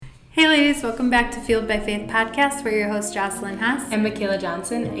Hey ladies, welcome back to Fueled by Faith podcast. We're your hosts Jocelyn Haas and Michaela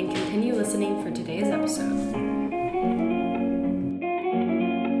Johnson, and continue listening for today's episode.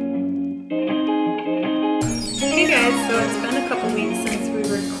 Hey guys, so it's been a couple weeks since we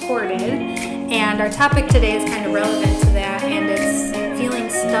recorded, and our topic today is kind of relevant to that, and it's feeling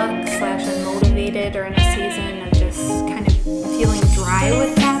stuck / unmotivated, or in a season of just kind of feeling dry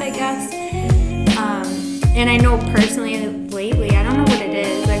with God, I guess. And I know personally lately, I don't know what it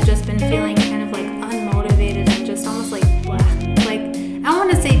is, I've just been feeling kind of like unmotivated and just almost like blah. Like, I don't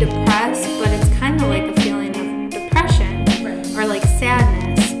want to say depressed, but it's kind of like a feeling of depression or like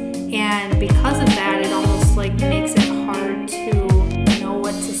sadness. And because of that, it almost like makes it hard to know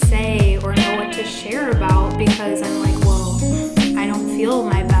what to say or know what to share about, because I'm like, well, I don't feel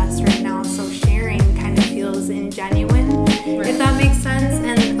my best right now, so sharing kind of feels ingenuine, if that makes sense.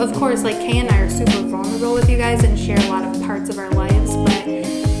 And of course, like Kay and I are super vulnerable with you guys and share a lot of parts of our lives, but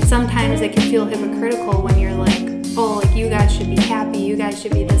sometimes it can feel hypocritical when you're like, oh, like you guys should be happy, you guys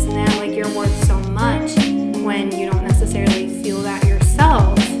should be this and that, like you're worth so much, when you don't necessarily feel that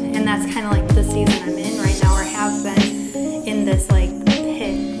yourself. And that's kind of like the season I'm in right now, or have been in this like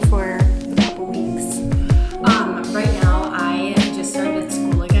pit for a couple weeks. Right now I just started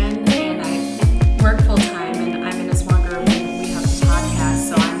school again, and I work full time, and I'm in a small group, and we have a podcast,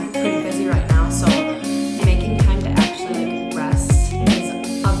 so I'm pretty busy right now. So making time to actually like rest is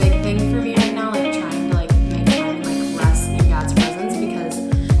a big thing for me right now. Like trying to like make time and like rest in God's presence, because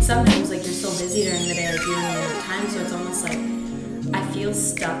sometimes like you're so busy during the day, like you don't have time. So it's almost like I feel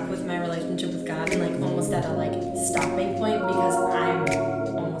stuck with my relationship with God, and like almost at a like stopping point, because I'm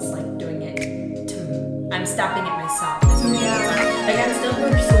almost like doing it I'm stopping it myself. Like I'm still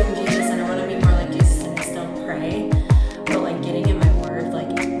pursuing Jesus, and I want to be more like Jesus, and I still pray, but like getting in my word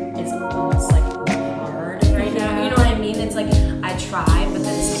like is almost like hard right now. You know what I mean? It's like I try, but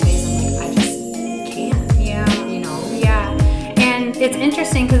then some days I'm like I just can't. Yeah. You know? Yeah. And it's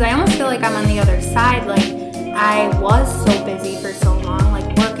interesting because I almost feel like I'm on the other side. Like I was so busy for so long,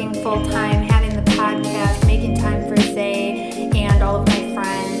 like working full time, having the podcast, making time for Zay and all of my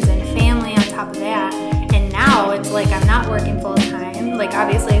friends and family on top of that. And now it's like I'm not working full time. Like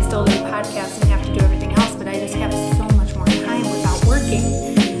obviously I still do the podcast and have to do everything else, but I just have so much more time without working.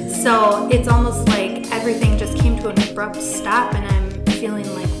 So it's almost like everything just came to an abrupt stop, and I'm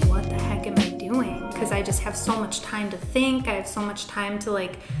feeling like, what the heck am I doing? Because I just have so much time to think. I have so much time to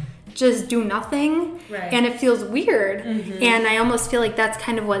like just do nothing, and it feels weird. And I almost feel like that's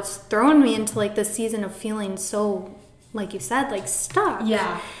kind of what's thrown me into like this season of feeling so, like you said, like stuck.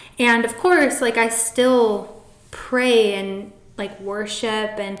 And of course, like I still pray and like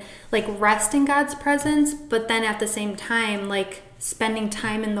worship and like rest in God's presence, but then at the same time, like spending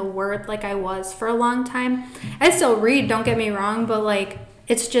time in the Word like I was for a long time. I still read, don't get me wrong, but like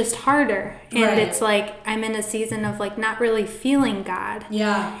it's just harder. And it's like I'm in a season of like not really feeling God.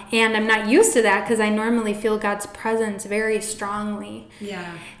 And I'm not used to that, because I normally feel God's presence very strongly.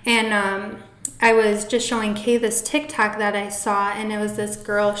 And I was just showing Kay this TikTok that I saw, and it was this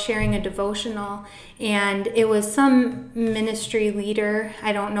girl sharing a devotional, and it was some ministry leader.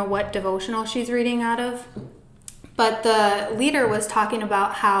 I don't know what devotional she's reading out of, but the leader was talking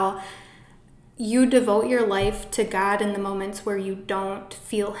about how you devote your life to God in the moments where you don't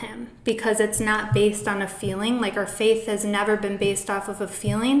feel Him, because it's not based on a feeling. Like our faith has never been based off of a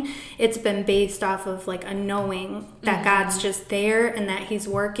feeling. It's been based off of like a knowing that God's just there, and that He's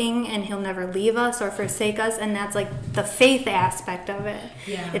working, and He'll never leave us or forsake us. And that's like the faith aspect of it.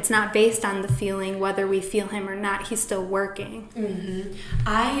 It's not based on the feeling, whether we feel Him or not. He's still working.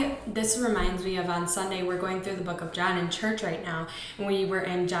 This reminds me of on Sunday, we're going through the book of John in church right now, and we were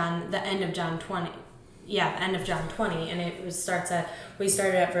in the end of John 20. The end of John 20, and we started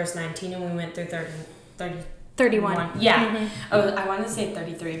at verse 19, and we went through 31. I wanted to say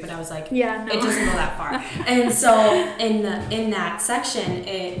 33, but I was like, it doesn't go that far. And so in that section,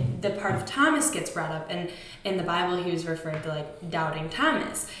 the part of Thomas gets brought up, and in the Bible he was referred to like doubting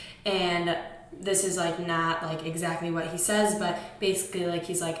Thomas. And this is like not like exactly what he says, but basically like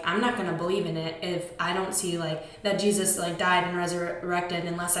he's like, I'm not gonna believe in it if I don't see like that Jesus like died and resurrected,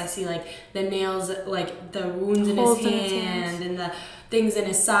 unless I see like the nails, like the wounds in his hand and the things in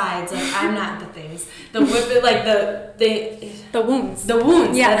his sides. Like I'm not the things, the wounds.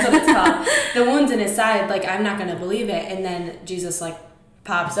 That's what it's called. The wounds in his side. Like I'm not gonna believe it. And then Jesus like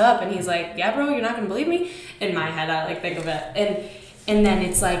pops up, and he's like, yeah, bro, you're not gonna believe me. In my head, I like think of it, and then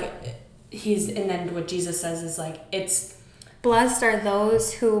it's like. And then what Jesus says is like, it's blessed are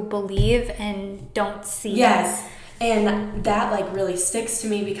those who believe and don't see. And that like really sticks to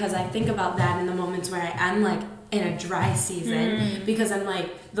me, because I think about that in the moments where I'm like in a dry season because I'm like,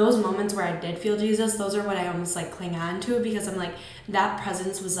 those moments where I did feel Jesus, those are what I almost like cling on to because I'm like, that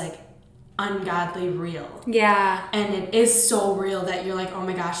presence was like ungodly real. Yeah. And it is so real that you're like, oh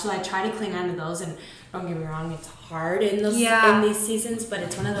my gosh, so I try to cling on to those, and don't get me wrong, it's hard in these seasons, but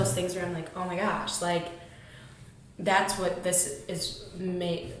it's one of those things where I'm like, oh my gosh, like that's what this is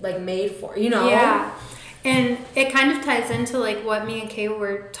made for, you know? Yeah. And it kind of ties into like what me and Kay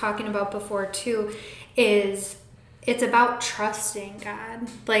were talking about before too, is it's about trusting God.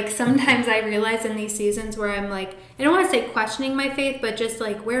 Like sometimes I realize in these seasons where I'm like, I don't want to say questioning my faith, but just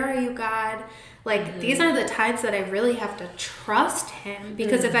like, where are you, God? Like these are the times that I really have to trust him,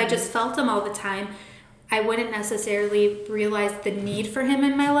 because if I just felt him all the time, I wouldn't necessarily realize the need for him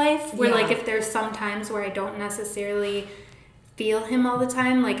in my life. Where like if there's some times where I don't necessarily feel him all the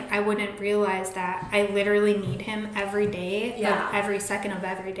time, like I wouldn't realize that I literally need him every day, every second of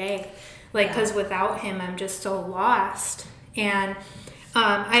every day. Like, because without him, I'm just so lost. And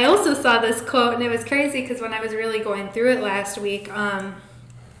I also saw this quote, and it was crazy because when I was really going through it last week,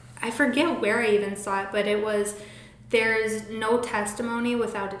 I forget where I even saw it, but it was, there's no testimony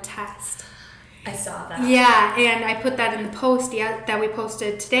without a test. I saw that. Yeah, and I put that in the post that we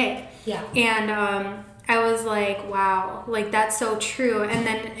posted today. Yeah. And I was like, wow, like that's so true. And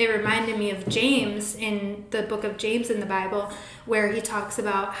then it reminded me of James, in the book of James in the Bible, where he talks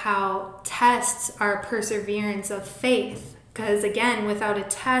about how tests are perseverance of faith. Because again, without a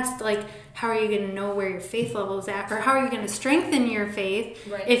test, like how are you going to know where your faith level is at? Or how are you going to strengthen your faith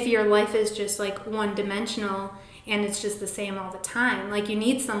if your life is just like one dimensional and it's just the same all the time? Like you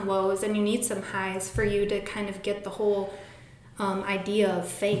need some lows and you need some highs for you to kind of get the whole idea of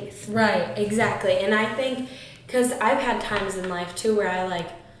faith. Right, exactly. And I think, because I've had times in life too where I like,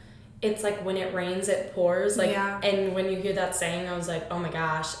 it's like when it rains, it pours. Like, and when you hear that saying, I was like, oh my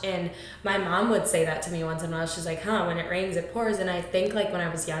gosh. And my mom would say that to me once in a while. She's like, when it rains, it pours. And I think like when I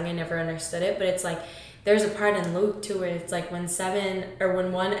was young, I never understood it. But it's like, there's a part in Luke too where it's like when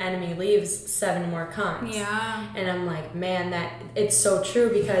one enemy leaves, 7 more comes. Yeah. And I'm like, man, that it's so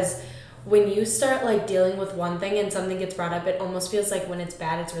true, because when you start like dealing with one thing and something gets brought up, it almost feels like when it's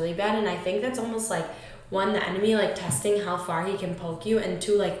bad, it's really bad. And I think that's almost like, one, the enemy like testing how far he can poke you, and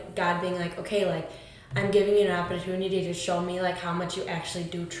 2, like God being like, okay, like I'm giving you an opportunity to show me like how much you actually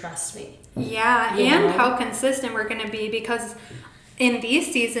do trust me. Yeah, and how consistent we're going to be, because in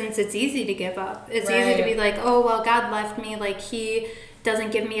these seasons it's easy to give up. It's easy to be like, oh well, God left me, like he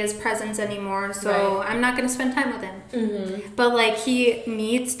doesn't give me his presence anymore, so I'm not going to spend time with him. But like he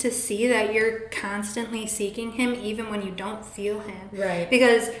needs to see that you're constantly seeking him even when you don't feel him.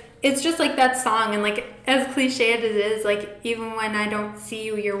 Because it's just like that song, and like as cliche as it is, like even when I don't see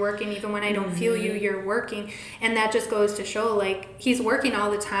you, you're working. Even when I don't feel you, you're working. And that just goes to show like he's working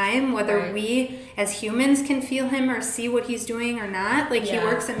all the time, whether we as humans can feel him or see what he's doing or not. Like he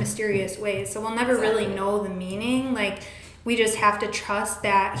works in mysterious ways, so we'll never really know the meaning. Like we just have to trust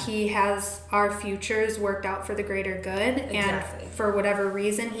that he has our futures worked out for the greater good. And for whatever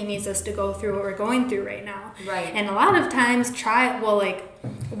reason, he needs us to go through what we're going through right now. And a lot of times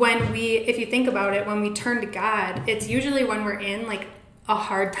if you think about it, when we turn to God, it's usually when we're in like a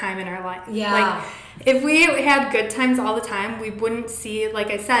hard time in our life. Like if we had good times all the time, we wouldn't see, like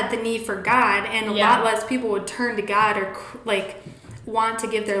I said, the need for God, and a lot less people would turn to God or like want to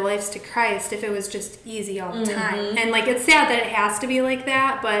give their lives to Christ if it was just easy all the time. And like it's sad that it has to be like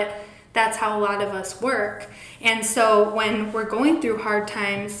that, but that's how a lot of us work. And so when we're going through hard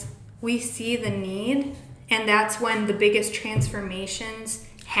times, we see the need, and that's when the biggest transformations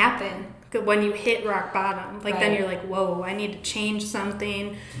happen. When you hit rock bottom, like then you're like, whoa, I need to change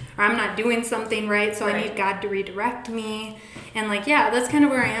something, or I'm not doing something right, so I need God to redirect me. And like, that's kind of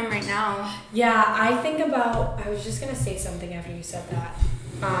where I am right now. I was just going to say something after you said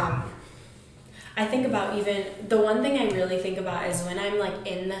that. I think about even, the one thing I really think about is when I'm like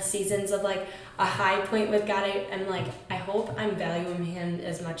in the seasons of like a high point with God, I'm like, I hope I'm valuing him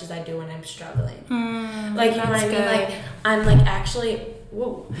as much as I do when I'm struggling. Like, you know what I mean? Like, I'm like actually,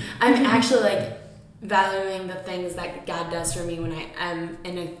 I'm actually like valuing the things that God does for me when I am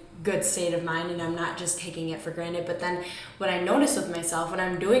in a good state of mind, and I'm not just taking it for granted. But then what I notice with myself when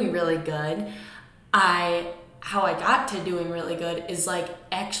I'm doing really good, how I got to doing really good is like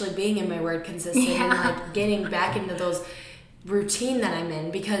actually being in my word consistent and like getting back into those routine that I'm in,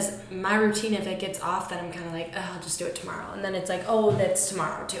 because my routine, if it gets off, then I'm kind of like, I'll just do it tomorrow, and then it's like, that's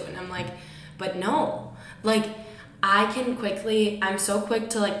tomorrow too, and I'm like, but no, like I'm so quick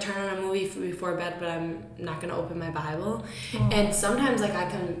to like turn on a movie before bed, but I'm not gonna open my Bible. And sometimes like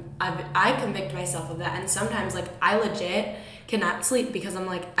I convict myself of that, and sometimes like I legit cannot sleep because I'm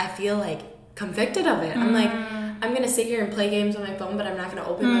like, I feel like convicted of it. I'm like, I'm going to sit here and play games on my phone, but I'm not going to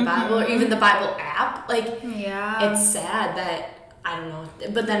open my Bible or even the Bible app. Like, it's sad that, I don't know.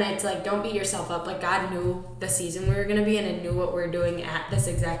 But then it's like, don't beat yourself up. Like, God knew the season we were going to be in and knew what we're doing at this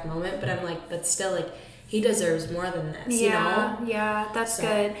exact moment. But I'm like, but still, like, he deserves more than this, you know? Yeah, that's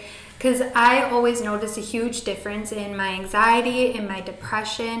good. Because I always notice a huge difference in my anxiety, in my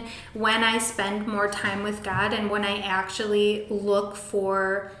depression, when I spend more time with God and when I actually look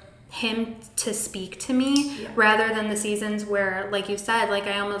for him to speak to me rather than the seasons where, like you said, like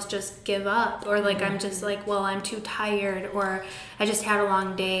I almost just give up or like I'm just like, well, I'm too tired or I just had a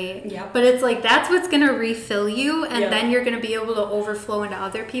long day. But it's like that's what's going to refill you, and then you're going to be able to overflow into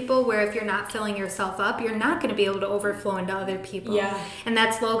other people, where if you're not filling yourself up, you're not going to be able to overflow into other people. And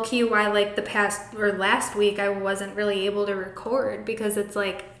that's low key why like the past or last week I wasn't really able to record, because it's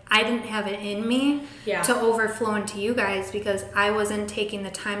like I didn't have it in me to overflow into you guys because I wasn't taking the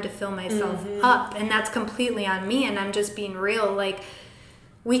time to fill myself up. And that's completely on me. And I'm just being real. Like,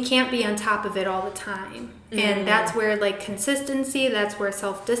 we can't be on top of it all the time. And that's where, like, consistency, that's where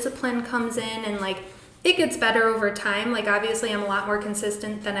self-discipline comes in. And, like, it gets better over time. Like, obviously, I'm a lot more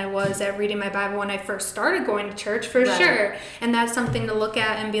consistent than I was at reading my Bible when I first started going to church, for sure. And that's something to look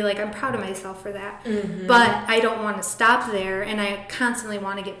at and be like, I'm proud of myself for that. But I don't want to stop there, and I constantly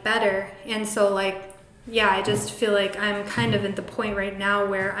want to get better. And so, like, I just feel like I'm kind of at the point right now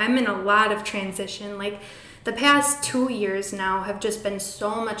where I'm in a lot of transition. Like, the past 2 years now have just been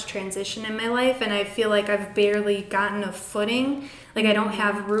so much transition in my life, and I feel like I've barely gotten a footing. Like, I don't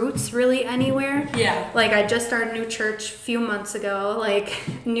have roots really anywhere. Like, I just started a new church a few months ago. Like,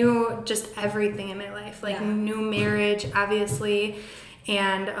 new just everything in my life. Like, new marriage, obviously,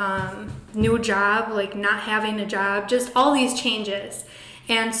 and new job, like not having a job, just all these changes.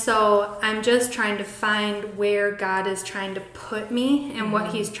 And so I'm just trying to find where God is trying to put me and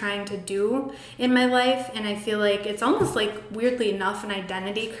what he's trying to do in my life. And I feel like it's almost like, weirdly enough, an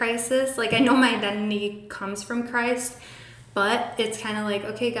identity crisis. Like, I know my identity comes from Christ, but it's kind of like,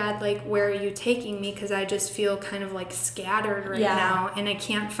 okay, God, like, where are you taking me? Because I just feel kind of like scattered right now, and I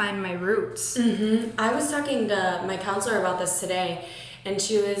can't find my roots. I was talking to my counselor about this today, and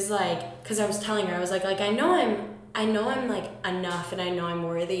she was like, because I was telling her, I was like, I know I'm like enough, and I know I'm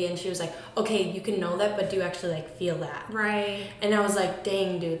worthy. And she was like, okay, you can know that, but do you actually like feel that? Right. And I was like,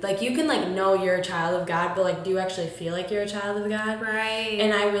 dang, dude, like you can like know you're a child of God, but like do you actually feel like you're a child of God? Right.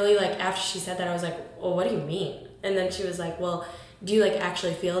 And I really, like, after she said that, I was like, well, what do you mean? And then she was like, well, do you like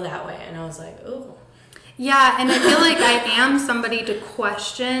actually feel that way? And I was like, oh. Yeah, and I feel like I am somebody to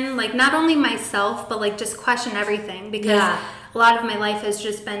question, like, not only myself, but like just question everything, because a lot of my life has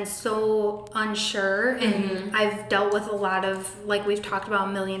just been so unsure, and I've dealt with a lot of, like we've talked about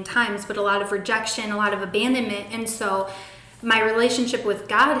a million times, but a lot of rejection, a lot of abandonment. And so my relationship with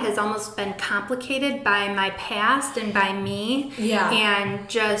God has almost been complicated by my past and by me. And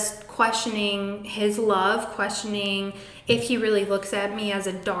just questioning his love, questioning if he really looks at me as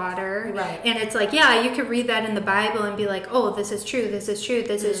a daughter. And it's like, you could read that in the Bible and be like, oh, this is true, this is true,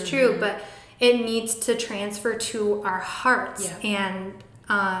 this is true. But it needs to transfer to our hearts. And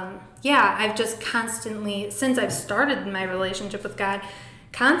I've just constantly, since I've started my relationship with God,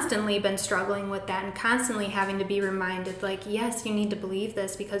 constantly been struggling with that, and constantly having to be reminded, like, yes, you need to believe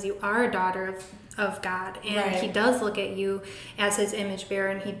this because you are a daughter of God, and he does look at you as his image bearer,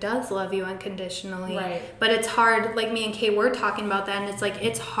 and he does love you unconditionally. But it's hard, like me and Kay were talking about that, and it's like,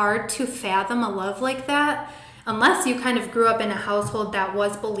 it's hard to fathom a love like that unless you kind of grew up in a household that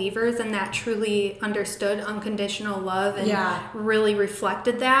was believers and that truly understood unconditional love and really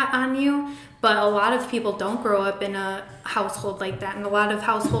reflected that on you. But a lot of people don't grow up in a household like that, and a lot of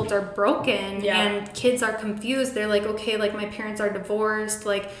households are broken, and kids are confused. They're like, okay, like my parents are divorced,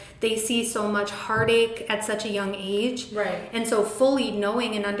 like they see so much heartache at such a young age. And so fully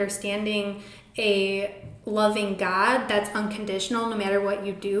knowing and understanding a loving God that's unconditional no matter what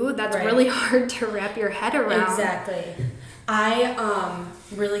you do, that's really hard to wrap your head around. Exactly. I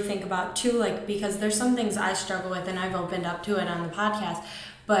really think about too, like, because there's some things I struggle with, and I've opened up to it on the podcast,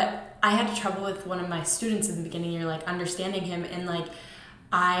 but I had trouble with one of my students in the beginning year, like understanding him, and like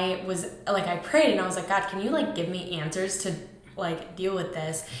I was like, I prayed and I was like, God, can you like give me answers to like deal with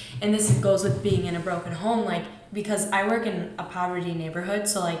this? And this goes with being in a broken home, like, because I work in a poverty neighborhood,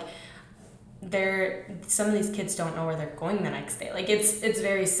 so like some of these kids don't know where they're going the next day. Like it's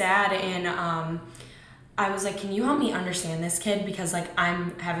very sad. And I was like, can you help me understand this kid, because like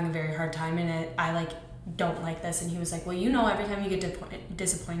I'm having a very hard time in it. I like don't like this. And he was like, well, every time you get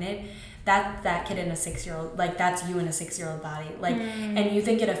disappointed, that kid in a 6-year-old, like, that's you in a 6-year-old body. Like, and you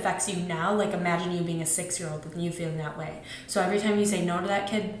think it affects you now. Like, imagine you being a 6-year-old and you feeling that way. So every time you say no to that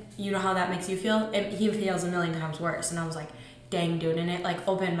kid, you know how that makes you feel? He feels a million times worse. And I was like, dang, dude. And it, like,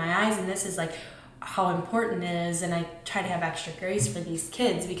 opened my eyes. And this is, like, how important it is. And I try to have extra grace for these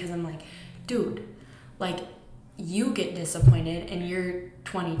kids because I'm like, dude, like, you get disappointed and you're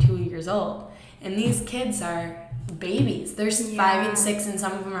 22 years old. And these kids are babies. They're 5 and 6 and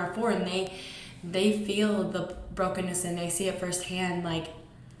some of them are 4, and they feel the brokenness and they see it firsthand. Like,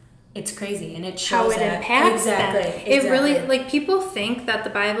 it's crazy, and it shows how it impacts them. Exactly. It really, like, people think that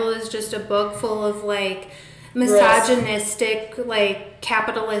the Bible is just a book full of, like, misogynistic, like,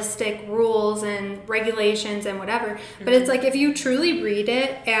 capitalistic rules and regulations and whatever. But it's like, if you truly read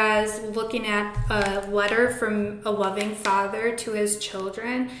it as looking at a letter from a loving father to his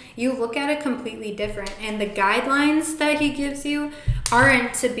children, you look at it completely different. And the guidelines that he gives you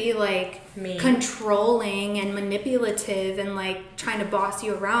aren't to be, like, controlling and manipulative and, like, trying to boss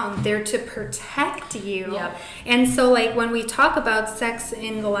you around. They're to protect you. Yep. And so, like, when we talk about sex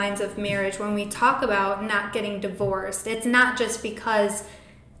in the lines of marriage, when we talk about not getting divorced, it's not just because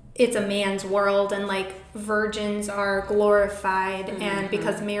it's a man's world and, like, virgins are glorified and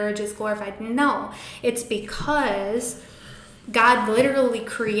because marriage is glorified. No, it's because God literally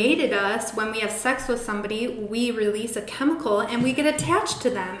created us. When we have sex with somebody, we release a chemical and we get attached to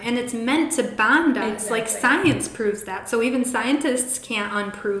them, and it's meant to bond us. Exactly. Like, science proves that. So even scientists can't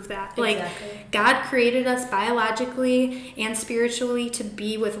unprove that. Exactly. Like, God created us biologically and spiritually to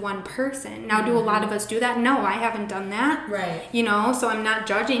be with one person. Now, do a lot of us do that? No, I haven't done that. Right. You know, so I'm not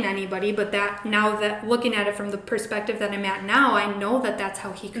judging anybody, but that, now that looking at it from the perspective that I'm at now, I know that that's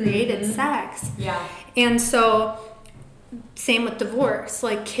how he created sex. Yeah. And so, same with divorce.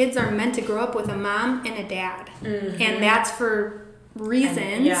 Like, kids are meant to grow up with a mom and a dad. And that's for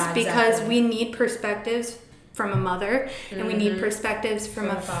reasons, because we need perspectives from a mother and we need perspectives from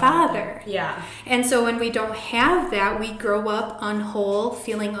a father. Yeah. And so when we don't have that, we grow up unwhole,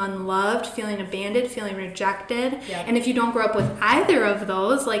 feeling unloved, feeling abandoned, feeling rejected. Yep. And if you don't grow up with either of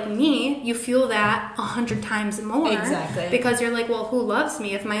those, like me, you feel that 100 times more. Exactly. Because you're like, well, who loves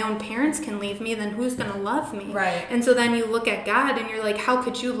me? If my own parents can leave me, then who's going to love me? Right. And so then you look at God and you're like, how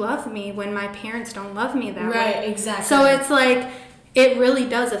could you love me when my parents don't love me that way? Right, exactly. So it's like, it really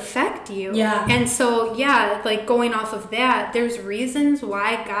does affect you. Yeah. And so, yeah, like, going off of that, there's reasons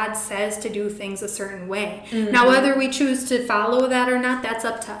why God says to do things a certain way. Now, whether we choose to follow that or not, that's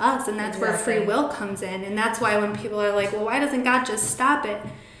up to us. And that's where free will comes in. And that's why when people are like, well, why doesn't God just stop it?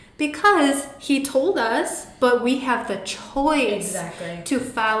 Because he told us, but we have the choice to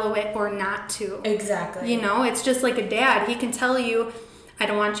follow it or not to. Exactly. You know, it's just like a dad. He can tell you, I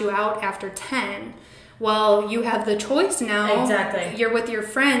don't want you out after 10. Well, you have the choice now. Exactly. You're with your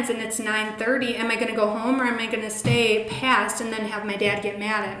friends and it's 9:30. Am I going to go home or am I going to stay past and then have my dad get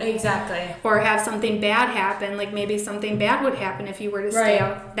mad at me? Exactly. Or have something bad happen. Like, maybe something bad would happen if you were to stay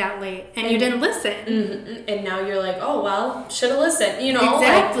out that late and you didn't listen. And now you're like, oh, well, should have listened. You know?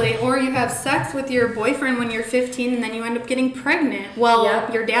 Exactly. Or you have sex with your boyfriend when you're 15 and then you end up getting pregnant.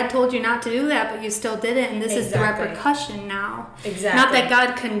 Well, your dad told you not to do that, but you still did it, and this is the repercussion now. Exactly. Not that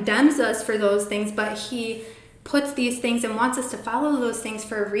God condemns us for those things, but he puts these things and wants us to follow those things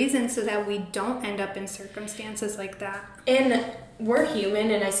for a reason so that we don't end up in circumstances like that. And we're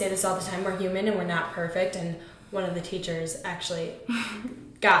human, and I say this all the time, we're human and we're not perfect. And one of the teachers actually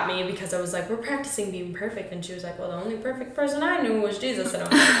got me because I was like, we're practicing being perfect. And she was like, well, the only perfect person I knew was Jesus. And I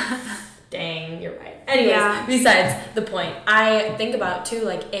was like, dang, you're right. Anyways, besides the point, I think about too,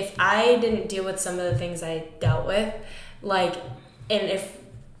 like, if I didn't deal with some of the things I dealt with, like, and if,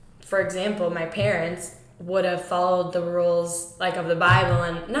 for example, my parents would have followed the rules, like, of the Bible,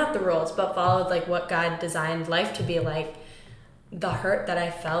 and not the rules, but followed, like, what God designed life to be like, the hurt that I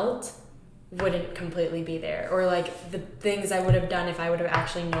felt wouldn't completely be there. Or, like, the things I would have done if I would have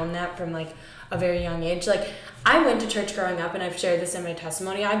actually known that from, like, a very young age. Like, I went to church growing up, and I've shared this in my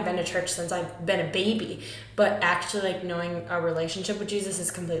testimony. I've been to church since I've been a baby, but actually, like, knowing a relationship with Jesus is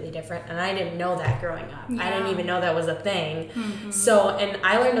completely different, and I didn't know that growing up. I didn't even know that was a thing. So, and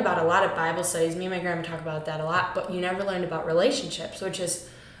I learned about a lot of Bible studies. Me and my grandma talk about that a lot, but you never learned about relationships, which is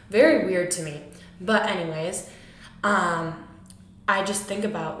very weird to me. But anyways, I just think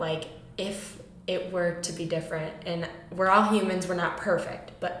about, like, if it were to be different, and we're all humans, we're not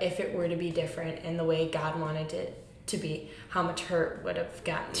perfect, but if it were to be different in the way God wanted it to be, how much hurt would have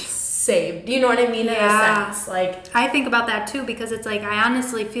gotten saved. Do you know what I mean? Yeah. In a sense, like I think about that too, because it's like I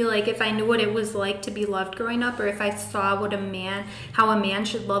honestly feel like if I knew what it was like to be loved growing up, or if I saw how a man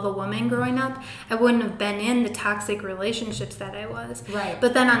should love a woman growing up, I wouldn't have been in the toxic relationships that I was. Right.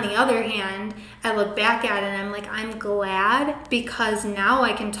 But then on the other hand, I look back at it and I'm like, I'm glad, because now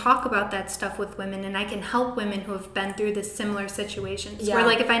I can talk about that stuff with women and I can help women who have been through the similar situations. Yeah. Where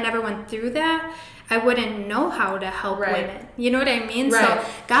like if I never went through that, I wouldn't know how to help women. You know what I mean? Right. So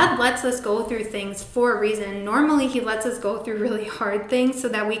God lets us go through things for a reason. Normally he lets us go through really hard things so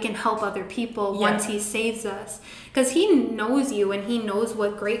that we can help other people once he saves us. Because he knows you and he knows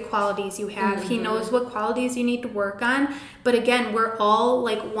what great qualities you have. He knows what qualities you need to work on. But again, we're all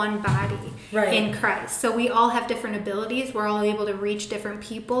like one body in Christ. So we all have different abilities. We're all able to reach different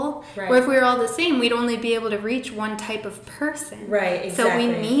people. Right. Or if we were all the same, we'd only be able to reach one type of person. Right, exactly. So we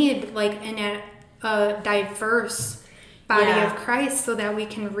need like a diverse body of Christ so that we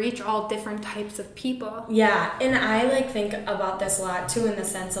can reach all different types of people. Yeah, and I like think about this a lot too, in the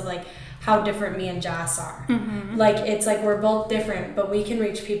sense of like how different me and Joss are. Like it's like we're both different, but we can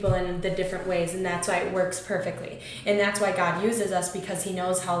reach people in the different ways, and that's why it works perfectly. And that's why God uses us, because he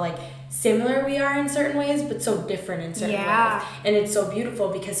knows how like similar we are in certain ways, but so different in certain ways. And it's so beautiful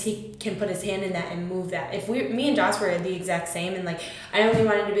because he can put his hand in that and move that. If me and Joss were the exact same, and like I only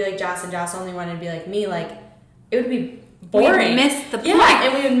wanted to be like Joss and Joss only wanted to be like me, like it would be boring. We would miss the point. Yeah,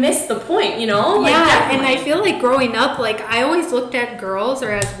 and we would miss the point, you know? Like, and I feel like growing up, like I always looked at girls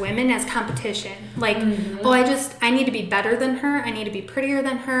or as women as competition. Like, I need to be better than her. I need to be prettier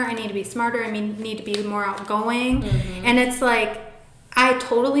than her. I need to be smarter. I need to be more outgoing. And it's like, I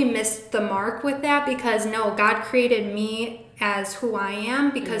totally missed the mark with that, because no, God created me as who I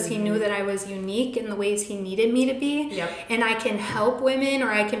am because he knew that I was unique in the ways he needed me to be. And I can help women, or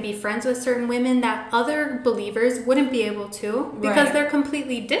I can be friends with certain women that other believers wouldn't be able to, because they're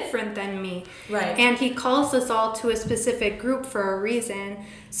completely different than me. And he calls us all to a specific group for a reason.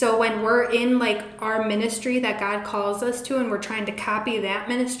 So when we're in like our ministry that God calls us to, and we're trying to copy that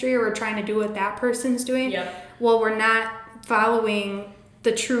ministry, or we're trying to do what that person's doing, well, we're not following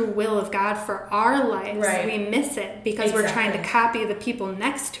the true will of God for our lives. We miss it because we're trying to copy the people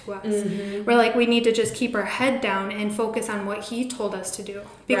next to us. We're like, we need to just keep our head down and focus on what he told us to do.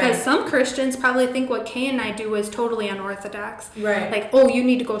 Because some Christians probably think what Kay and I do is totally unorthodox. Like, oh, you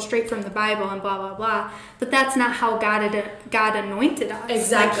need to go straight from the Bible and blah, blah, blah. But that's not how God anointed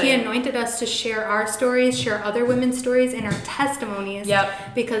us. Like, he anointed us to share our stories, share other women's stories, and our testimonies.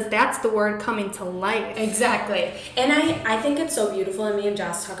 Because that's the word coming to life. And I think it's so beautiful, and me and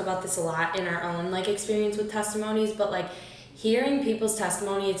Joss talk about this a lot in our own like experience with testimonies, but like hearing people's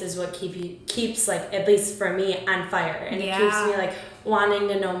testimonies is what keeps like, at least for me, on fire, and it keeps me like wanting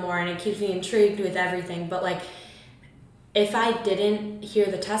to know more, and it keeps me intrigued with everything. But like if I didn't hear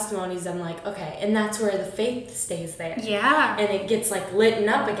the testimonies, I'm like, okay, and that's where the faith stays there. And it gets like lit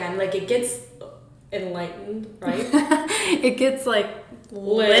up again, like it gets enlightened, right? It gets like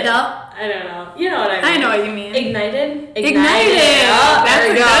lit up. I don't know. You know what I mean. I know what you mean. Ignited. Oh, that's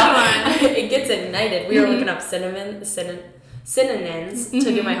a good one. It gets ignited. We were looking up synonyms to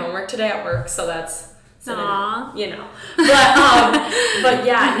do my homework today at work, so that's synonym, you know. But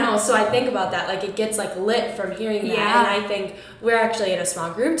yeah, no, so I think about that. Like, it gets like lit from hearing that. And I think we're actually in a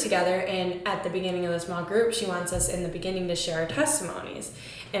small group together, and at the beginning of the small group, she wants us in the beginning to share our testimonies.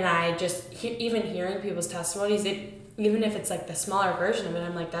 And I just, even hearing people's testimonies, even if it's like the smaller version of it,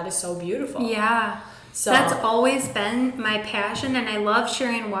 I'm like, that is so beautiful. So that's always been my passion, and I love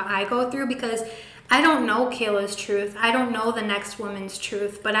sharing what I go through, because I don't know Kayla's truth. I don't know the next woman's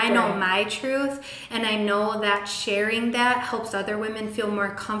truth, but I know my truth, and I know that sharing that helps other women feel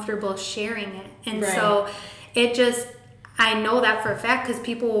more comfortable sharing it. And so it just, I know that for a fact, because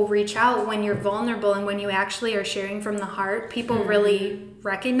people will reach out when you're vulnerable and when you actually are sharing from the heart. People really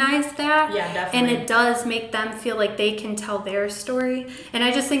recognize that. Definitely. And it does make them feel like they can tell their story. And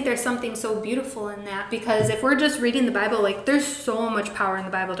I just think there's something so beautiful in that, because if we're just reading the Bible, like, there's so much power in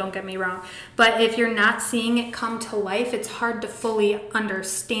the Bible, don't get me wrong, but if you're not seeing it come to life, it's hard to fully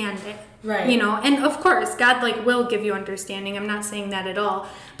understand it. You know, and of course God like will give you understanding. I'm not saying that at all,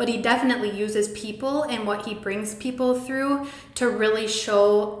 but he definitely uses people and what he brings people through to really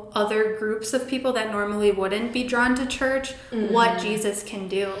show other groups of people that normally wouldn't be drawn to church what Jesus can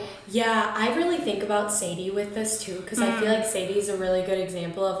do. I really think about Sadie with this too, because I feel like Sadie's a really good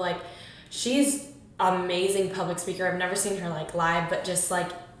example of like, she's amazing public speaker. I've never seen her like live, but just like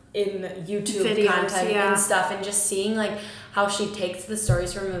in YouTube videos, content and stuff, and just seeing like how she takes the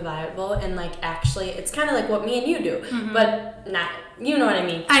stories from the Bible and like actually, it's kind of like what me and you do, but not you know what I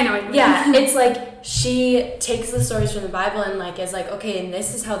mean. I know what you mean. Yeah, it's like she takes the stories from the Bible and like is like, okay, and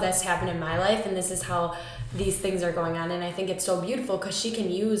this is how this happened in my life, and this is how these things are going on. And I think it's so beautiful because she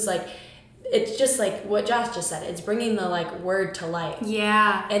can use like, it's just like what Josh just said. It's bringing the like word to life.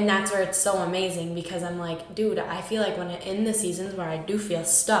 Yeah. And that's where it's so amazing because I'm like, dude, I feel like in the seasons where I do feel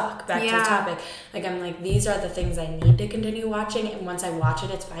stuck, back to the topic, like I'm like, these are the things I need to continue watching. And once I watch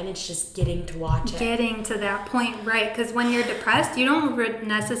it, it's fine. It's just getting to watch it. Getting to that point, right? Because when you're depressed, you don't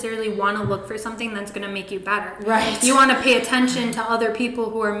necessarily want to look for something that's going to make you better. Right. You want to pay attention to other people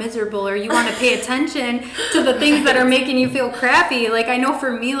who are miserable, or you want to pay attention to the things that are making you feel crappy. Like I know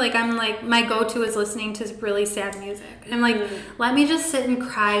for me, like I'm like, my go-to is listening to really sad music. I'm like, let me just sit and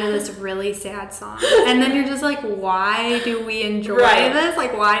cry to this really sad song. And then you're just like, why do we enjoy this?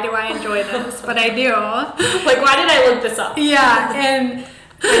 Like, why do I enjoy this? But I do. Like, why did I look this up? Yeah, and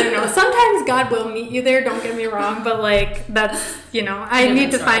I don't know. Sometimes God will meet you there, don't get me wrong, but like, that's, you know, I need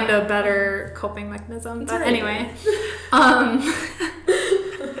to find a better coping mechanism. But anyway.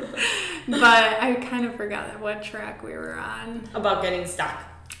 But I kind of forgot what track we were on. About getting stuck.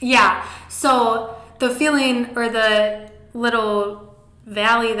 Yeah, so the feeling or the little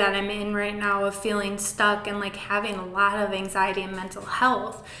valley that I'm in right now of feeling stuck and like having a lot of anxiety and mental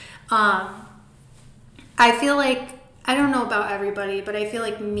health, I feel like, I don't know about everybody, but I feel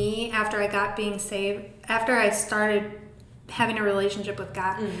like me, after I got being saved, after I started having a relationship with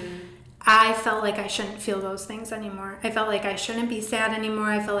God, I felt like I shouldn't feel those things anymore. I felt like I shouldn't be sad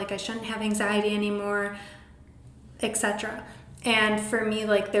anymore. I felt like I shouldn't have anxiety anymore, etc. And for me,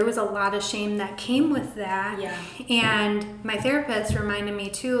 like, there was a lot of shame that came with that. Yeah. And my therapist reminded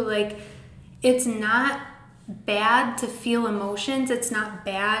me too, like, it's not bad to feel emotions. It's not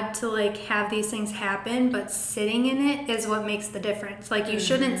bad to like have these things happen, but sitting in it is what makes the difference. Like, you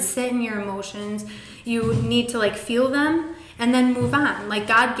shouldn't sit in your emotions. You need to like feel them and then move on. Like,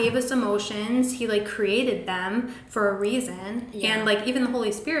 God gave us emotions. He like created them for a reason. Yeah. And like even the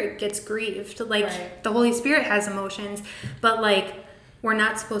Holy Spirit gets grieved. Like the Holy Spirit has emotions, but like we're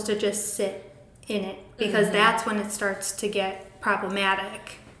not supposed to just sit in it, because that's when it starts to get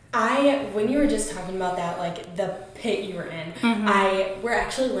problematic. When you were just talking about that, like the pit you were in, we're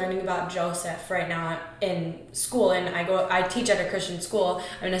actually learning about Joseph right now in school, and I teach at a Christian school.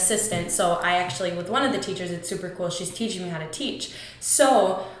 I'm an assistant, so I actually, with one of the teachers, it's super cool. She's teaching me how to teach.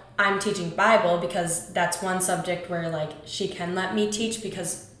 So I'm teaching Bible because that's one subject where like she can let me teach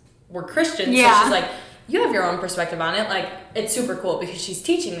because we're Christians. Yeah. So she's like, you have your own perspective on it. Like, it's super cool because she's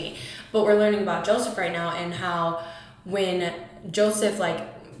teaching me. But we're learning about Joseph right now, and how when Joseph,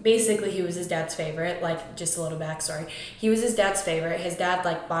 like, basically he was his dad's favorite. Like, just a little backstory, he was his dad's favorite. His dad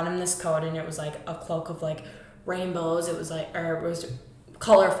like bought him this coat, and it was like a cloak of like rainbows. It was like, or it was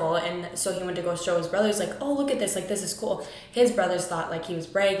colorful, and so he went to go show his brothers, like, oh, look at this, like, this is cool. His brothers thought like he was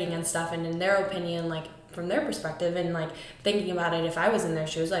bragging and stuff, and in their opinion, like, from their perspective, and like thinking about it, if I was in their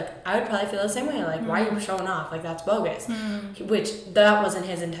shoes, like, I would probably feel the same way. Like, why are you showing off? Like, that's bogus. Which that wasn't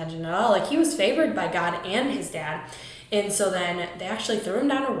his intention at all. Like, he was favored by God and his dad. And so then they actually threw him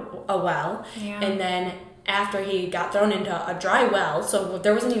down a well. Yeah. And then after he got thrown into a dry well, so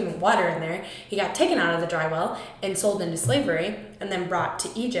there wasn't even water in there, he got taken out of the dry well and sold into slavery and then brought to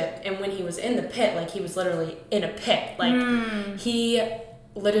Egypt. And when he was in the pit, like, he was literally in a pit. Like, he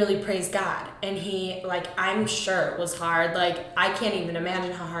literally praised God. And he, like, I'm sure it was hard. Like, I can't even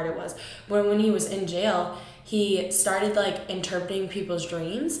imagine how hard it was. But when he was in jail, he started like interpreting people's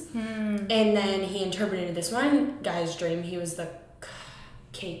dreams, and then he interpreted this one guy's dream. He was the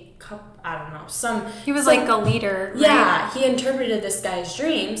cake cup, I don't know, he was like a leader, right? Yeah, he interpreted this guy's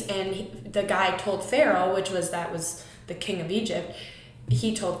dreams, and the guy told Pharaoh, that was the king of Egypt.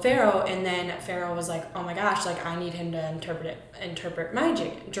 He told Pharaoh, and then Pharaoh was like, oh my gosh, like, I need him to interpret my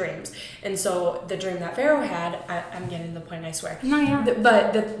dreams. And so the dream that Pharaoh had, I'm getting the point, I swear. No, yeah.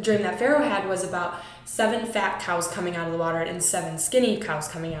 But the dream that Pharaoh had was about 7 fat cows coming out of the water and 7 skinny cows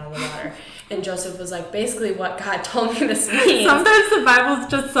coming out of the water. And Joseph was like, basically what God told me this means. Sometimes the Bible's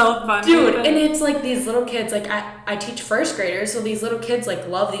just so funny. Dude, and it's like these little kids, like, I teach first graders, so these little kids like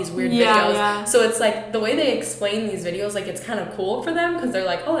love these weird videos. Yeah. So it's like the way they explain these videos, like, it's kind of cool for them because they're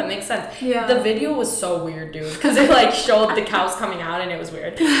like, oh, that makes sense. Yeah. The video was so weird, dude, because they like showed the cows coming out and it was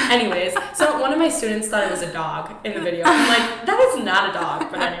weird. Anyways, so one of my students thought it was a dog in the video. I'm like, that is not a dog.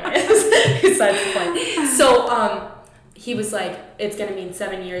 But anyways, besides the point. So he was like, it's gonna mean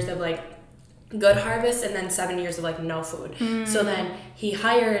 7 years of like good harvest and then 7 years of like no food. So then he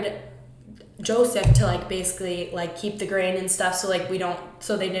hired Joseph to like basically like keep the grain and stuff, so like they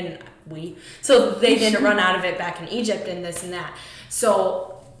didn't run out of it back in Egypt and this and that.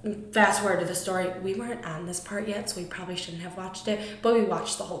 So fast forward to the story. We weren't on this part yet, so we probably shouldn't have watched it, but we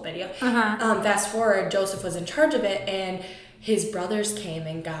watched the whole video. Fast forward, Joseph was in charge of it, and his brothers came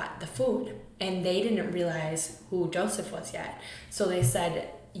and got the food, and they didn't realize who Joseph was yet. So they said,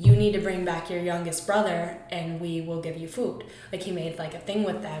 you need to bring back your youngest brother and we will give you food. Like, he made like a thing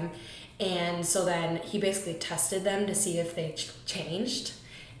with them. And so then he basically tested them to see if they changed.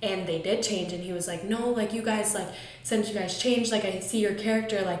 And they did change, and he was like, no, like, you guys, like, since you guys changed, like, I see your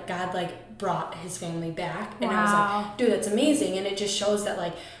character, like, God, like, brought his family back. And I was like, dude, that's amazing. And it just shows that,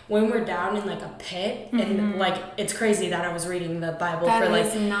 like, when we're down in, like, a pit, and, like, it's crazy that I was reading the Bible for,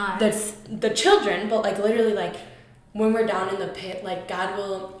 like, the children, but, like, literally, like, when we're down in the pit, like, God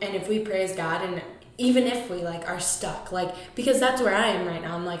will, and if we praise God, and even if we, like, are stuck, like, because that's where I am right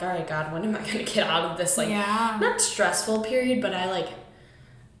now. I'm like, all right, God, when am I going to get out of this, like, not stressful period, but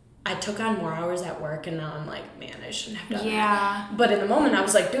I took on more hours at work, and now I'm like, man, I shouldn't have done that. But in the moment, I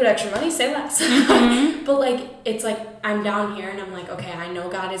was like, dude, extra money, say less. But, like, it's like, I'm down here, and I'm like, okay, I know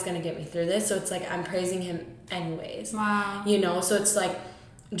God is going to get me through this, so it's like, I'm praising him anyways. You know, so it's like,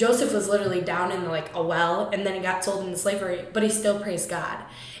 Joseph was literally down in, like, a well, and then he got sold into slavery, but he still praised God.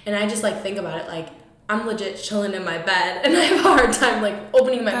 And I just, like, think about it, like, I'm legit chilling in my bed, and I have a hard time, like,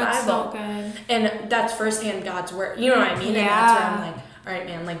 opening my Bible. So good. And that's firsthand God's word. You know what I mean? And that's where I'm like, all right,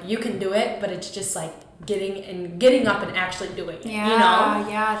 man, like, you can do it, but it's just, like, getting up and actually doing it, you know?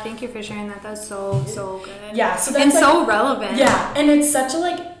 Yeah, thank you for sharing that. That's so good. Yeah, so that's, and like, so relevant. Yeah, and it's such a,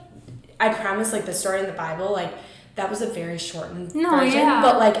 like, I promise, like, the story in the Bible, like, that was a very shortened version,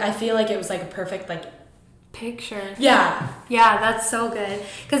 but, like, I feel like it was, like, a perfect, like, picture. Yeah, that's so good.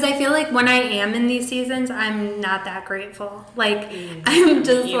 Because I feel like when I am in these seasons, I'm not that grateful. Like, I'm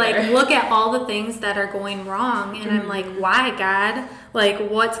just like, look at all the things that are going wrong, and I'm like, why, God? Like,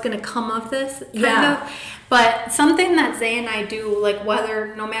 what's gonna come of this? Kind of. But something that Zay and I do, like,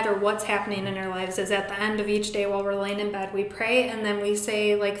 no matter what's happening in our lives, is at the end of each day while we're laying in bed, we pray, and then we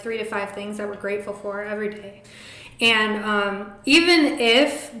say like 3 to 5 things that we're grateful for every day. And even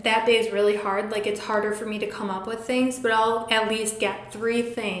if that day is really hard, like, it's harder for me to come up with things, but I'll at least get 3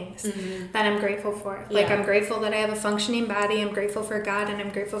 things that I'm grateful for. Like, I'm grateful that I have a functioning body, I'm grateful for God, and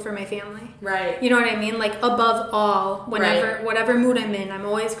I'm grateful for my family. Right. You know what I mean? Like, above all, whatever mood I'm in, I'm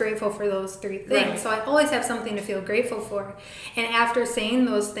always grateful for those 3 things. Right. So I always have something to feel grateful for. And after saying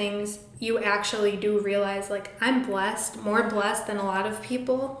those things, you actually do realize, like, I'm blessed, more blessed than a lot of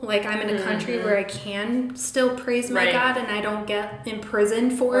people. Like, I'm in a country where I can still praise my God, and I don't get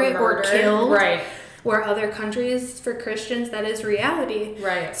imprisoned for it or killed. Right. Where other countries, for Christians, that is reality.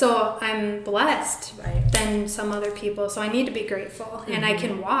 Right. So I'm blessed than some other people. So I need to be grateful. And I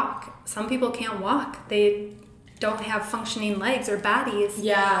can walk. Some people can't walk. They don't have functioning legs or bodies.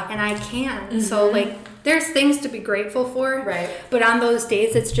 Yeah. And I can. So, like, there's things to be grateful for. Right. But on those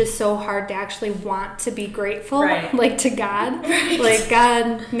days, it's just so hard to actually want to be grateful. Right. Like, to God. Right. Like,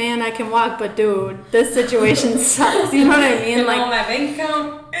 God, man, I can walk, but dude, this situation sucks. You know what I mean? And like, all my bank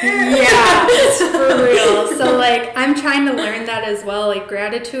account. Yeah, for real. So, like, I'm trying to learn that as well. Like,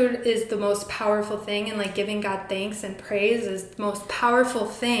 gratitude is the most powerful thing, and, like, giving God thanks and praise is the most powerful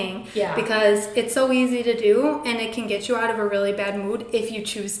thing. Yeah. Because it's so easy to do, and it can get you out of a really bad mood if you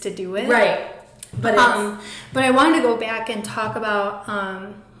choose to do it. Right. But I wanted to go back and talk about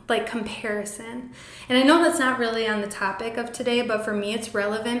like, comparison. And I know that's not really on the topic of today, but for me it's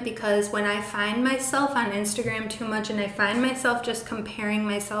relevant because when I find myself on Instagram too much and I find myself just comparing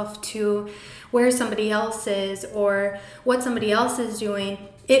myself to where somebody else is or what somebody else is doing,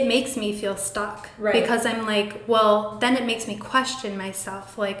 it makes me feel stuck. Right. Because I'm like, well, then it makes me question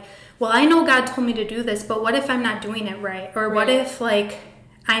myself. Like, well, I know God told me to do this, but what if I'm not doing it right? Or what if, like,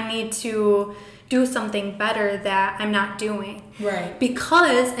 I need to do something better that I'm not doing? Right.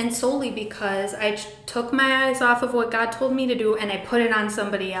 Because, and solely because, I took my eyes off of what God told me to do and I put it on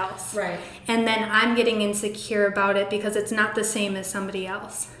somebody else. Right. And then I'm getting insecure about it because it's not the same as somebody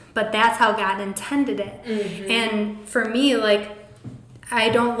else. But that's how God intended it. Mm-hmm. And for me, like, I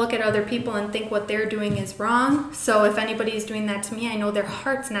don't look at other people and think what they're doing is wrong. So if anybody's doing that to me, I know their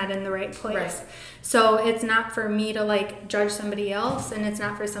heart's not in the right place. Right. So it's not for me to, like, judge somebody else, and it's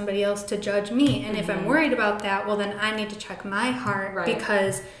not for somebody else to judge me. And if I'm worried about that, well, then I need to check my heart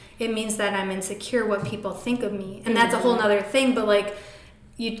because it means that I'm insecure what people think of me. And that's a whole nother thing. But, like,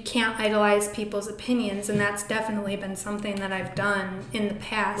 you can't idolize people's opinions, and that's definitely been something that I've done in the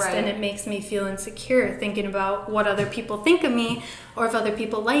past, and it makes me feel insecure thinking about what other people think of me or if other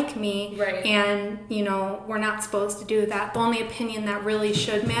people like me, and we're not supposed to do that. The only opinion that really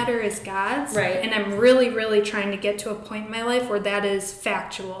should matter is God's, and I'm really trying to get to a point in my life where that is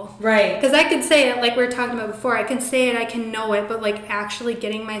factual, because I could say it like we were talking about before, I can say it, I can know it, but like actually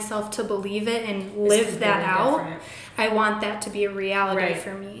getting myself to believe it and live that out, different. I want that to be a reality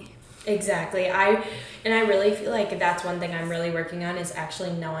for me. Exactly. I really feel like that's one thing I'm really working on, is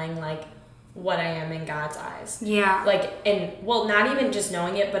actually knowing like what I am in God's eyes. Yeah. Like, and well, not even just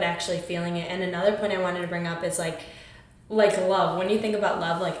knowing it, but actually feeling it. And another point I wanted to bring up is like love. When you think about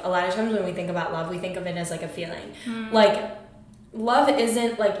love, like a lot of times when we think about love, we think of it as like a feeling. Like love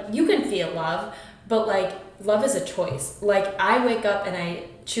isn't like, you can feel love, but like love is a choice. Like I wake up and I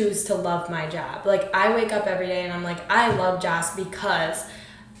choose to love my job. Like I wake up every day and I'm like, I love Joss because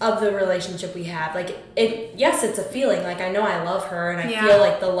of the relationship we have. Like yes, it's a feeling. Like I know I love her and I feel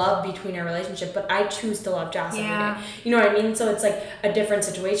like the love between our relationship, but I choose to love Joss every day. You know what I mean? So it's like a different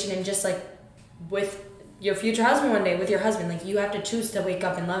situation, and just like with your future husband one day, with your husband, like you have to choose to wake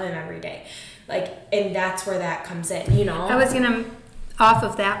up and love him every day. Like, and that's where that comes in, I was gonna, off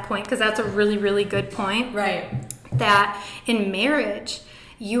of that point, because that's a really good point. That in marriage,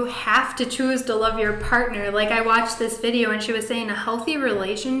 you have to choose to love your partner. Like I watched this video and she was saying a healthy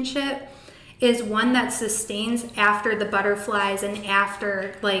relationship is one that sustains after the butterflies and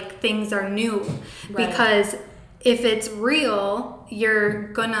after like things are new. Because if it's real, you're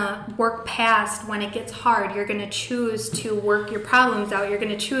gonna work past when it gets hard. You're gonna choose to work your problems out. You're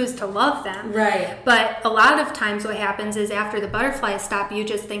gonna choose to love them. But a lot of times what happens is after the butterflies stop, you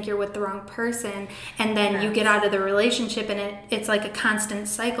just think you're with the wrong person, and then you get out of the relationship, and it's like a constant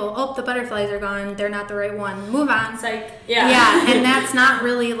cycle. Oh, the butterflies are gone. They're not the right one. Move on. It's like, and that's not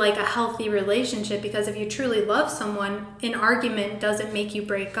really like a healthy relationship, because if you truly love someone, an argument doesn't make you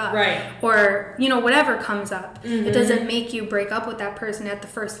break up. Or, whatever comes up. It doesn't make you break up with that person at the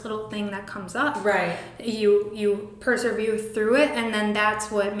first little thing that comes up. You persevere through it, and then that's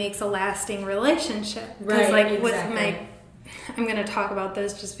what makes a lasting relationship. Because I'm going to talk about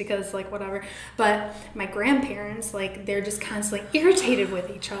this just because, like, whatever. But my grandparents, like, they're just constantly irritated with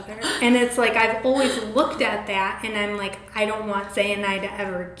each other. And it's like, I've always looked at that, and I'm like, I don't want Zay and I to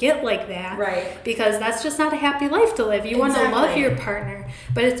ever get like that. Because that's just not a happy life to live. You want to love your partner.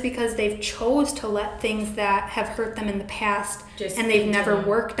 But it's because they've chose to let things that have hurt them in the past, and they've never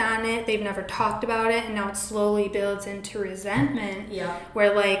worked on it. They've never talked about it. And now it slowly builds into resentment.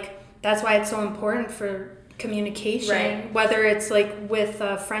 Where, like, that's why it's so important for communication, whether it's like with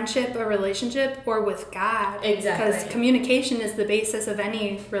a friendship, a relationship, or with God. Because communication is the basis of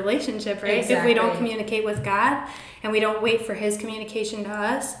any relationship, right? If we don't communicate with God and we don't wait for his communication to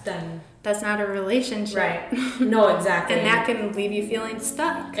us, then that's not a relationship. No, exactly. And that can leave you feeling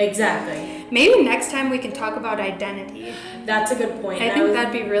stuck. Exactly. Maybe next time we can talk about identity. That's a good point. I think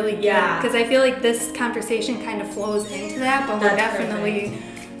that'd be really good. Because I feel like this conversation kind of flows into that, but we're definitely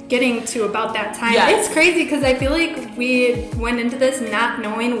getting to about that time. It's crazy because I feel like we went into this not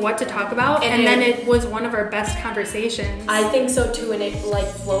knowing what to talk about, and then it was one of our best conversations. I think so too, and it like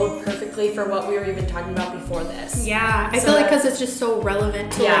flowed perfectly for what we were even talking about before this. I feel like because it's just so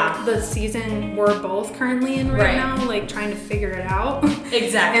relevant to like the season we're both currently in right now, like trying to figure it out.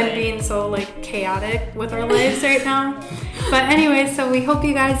 And being so like chaotic with our lives right now. But anyway, so we hope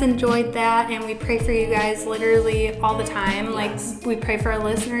you guys enjoyed that, and we pray for you guys literally all the time. Like we pray for our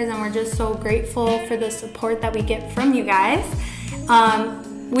listeners, and we're just so grateful for the support that we get from you guys.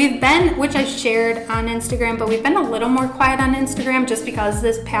 We've been, which I shared on Instagram, but we've been a little more quiet on Instagram just because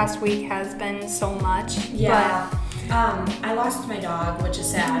this past week has been so much. I lost my dog, which is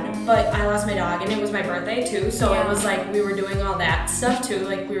sad, but I lost my dog, and it was my birthday too, so it was like we were doing all that stuff too,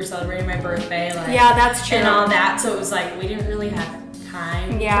 like we were celebrating my birthday, like that's true, and all that, so it was like we didn't really have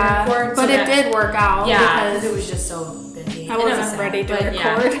time to record, but it did work out because it was just so busy. I wasn't ready to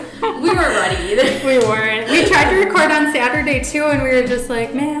record. We weren't ready either. We weren't. We tried to record on Saturday too, and we were just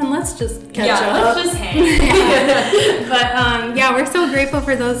like, man, let's just catch up. Let's just hang. But we're so grateful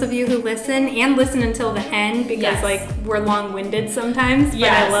for those of you who listen and listen until the end, because like we're long-winded sometimes, but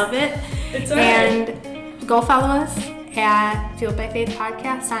I love it. It's all right. And go follow us at Fueled by Faith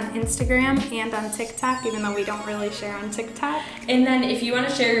Podcast on Instagram and on TikTok, even though we don't really share on TikTok. And then if you want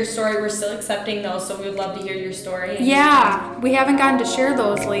to share your story, we're still accepting those, so we would love to hear your story. We haven't gotten to share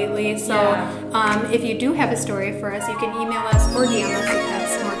those lately, so if you do have a story for us, you can email us or DM us if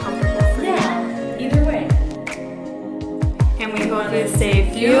that's more comfortable for you. Either way. And we hope you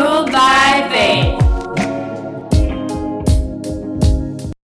stay fueled by faith.